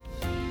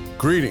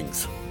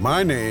Greetings.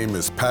 My name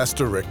is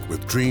Pastor Rick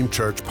with Dream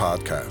Church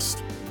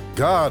Podcast.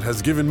 God has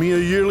given me a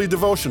yearly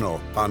devotional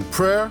on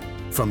prayer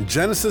from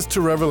Genesis to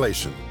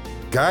Revelation,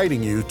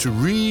 guiding you to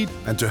read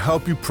and to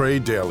help you pray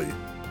daily,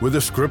 with a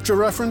scripture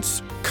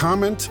reference,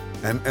 comment,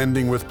 and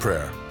ending with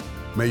prayer.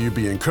 May you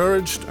be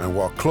encouraged and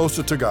walk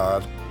closer to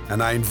God,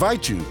 and I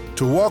invite you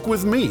to walk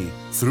with me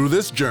through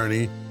this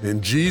journey.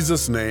 In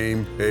Jesus'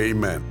 name,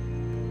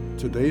 amen.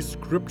 Today's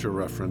scripture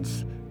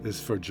reference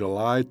is for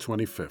July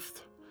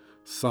 25th.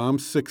 Psalm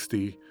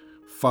 60,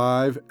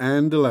 5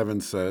 and 11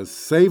 says,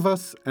 "Save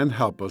us and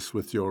help us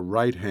with your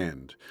right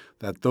hand,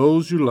 that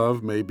those you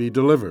love may be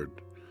delivered.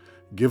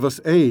 Give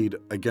us aid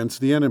against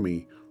the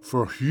enemy,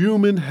 for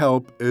human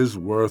help is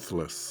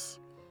worthless."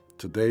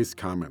 Today's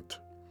comment.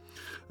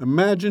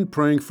 Imagine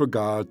praying for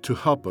God to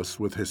help us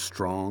with his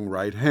strong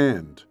right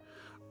hand.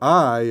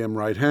 I am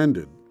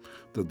right-handed.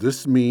 Does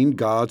this mean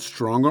God's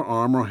stronger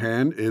arm or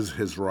hand is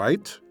his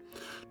right?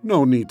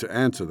 No need to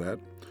answer that,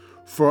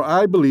 for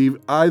I believe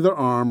either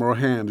arm or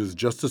hand is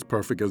just as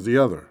perfect as the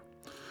other.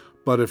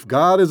 But if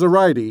God is a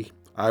righty,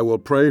 I will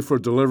pray for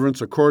deliverance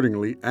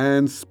accordingly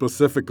and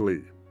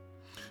specifically.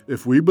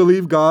 If we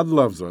believe God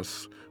loves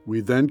us,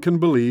 we then can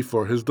believe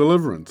for his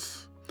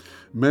deliverance.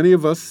 Many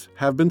of us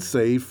have been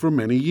saved for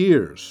many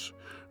years,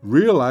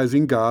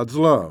 realizing God's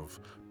love,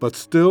 but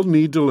still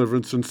need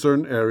deliverance in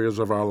certain areas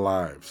of our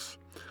lives.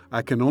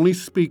 I can only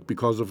speak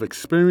because of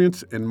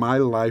experience in my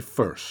life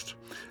first,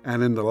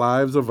 and in the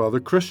lives of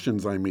other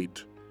Christians I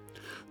meet.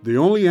 The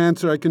only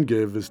answer I can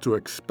give is to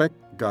expect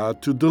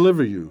God to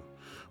deliver you.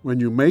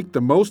 When you make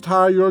the Most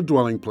High your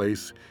dwelling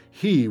place,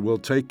 he will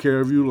take care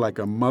of you like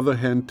a mother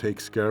hen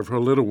takes care of her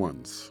little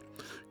ones.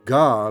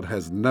 God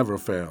has never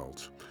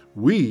failed.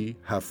 We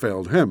have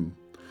failed him,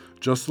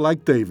 just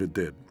like David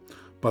did.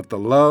 But the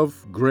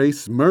love,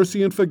 grace,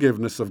 mercy, and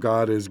forgiveness of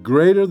God is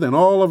greater than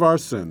all of our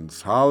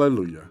sins.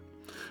 Hallelujah.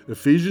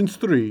 Ephesians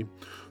 3,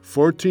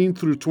 14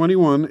 through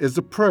 21 is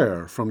a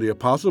prayer from the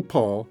Apostle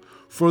Paul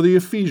for the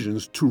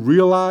Ephesians to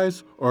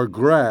realize or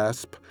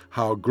grasp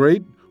how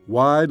great,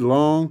 wide,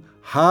 long,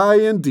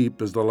 high, and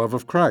deep is the love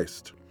of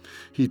Christ.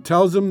 He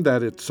tells them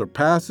that it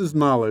surpasses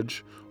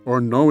knowledge or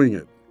knowing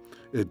it.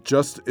 It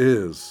just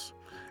is.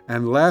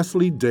 And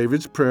lastly,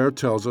 David's prayer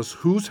tells us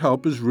whose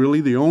help is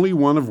really the only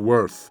one of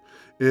worth.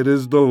 It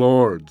is the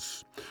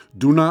Lord's.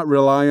 Do not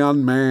rely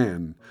on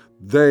man.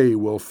 They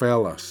will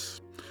fail us.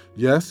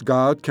 Yes,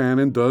 God can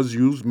and does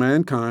use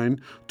mankind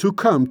to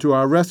come to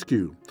our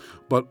rescue,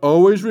 but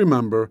always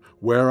remember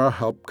where our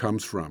help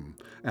comes from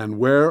and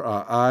where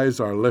our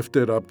eyes are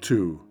lifted up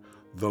to,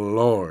 the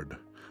Lord,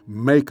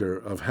 maker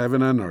of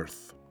heaven and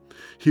earth.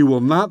 He will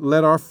not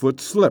let our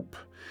foot slip.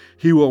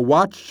 He will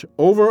watch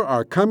over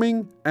our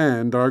coming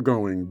and our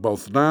going,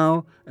 both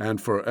now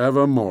and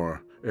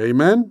forevermore.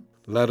 Amen?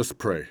 Let us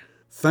pray.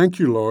 Thank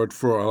you, Lord,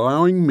 for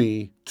allowing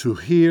me to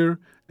hear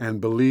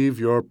and believe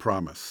your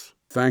promise.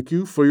 Thank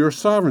you for your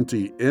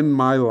sovereignty in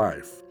my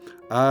life.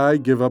 I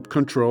give up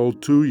control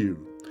to you.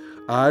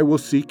 I will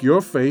seek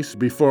your face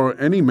before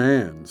any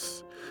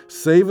man's.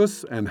 Save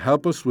us and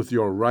help us with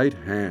your right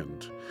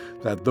hand,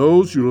 that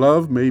those you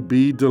love may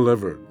be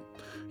delivered.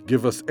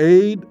 Give us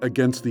aid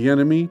against the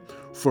enemy,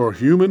 for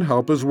human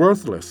help is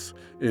worthless.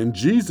 In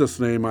Jesus'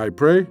 name I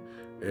pray,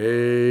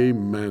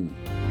 amen.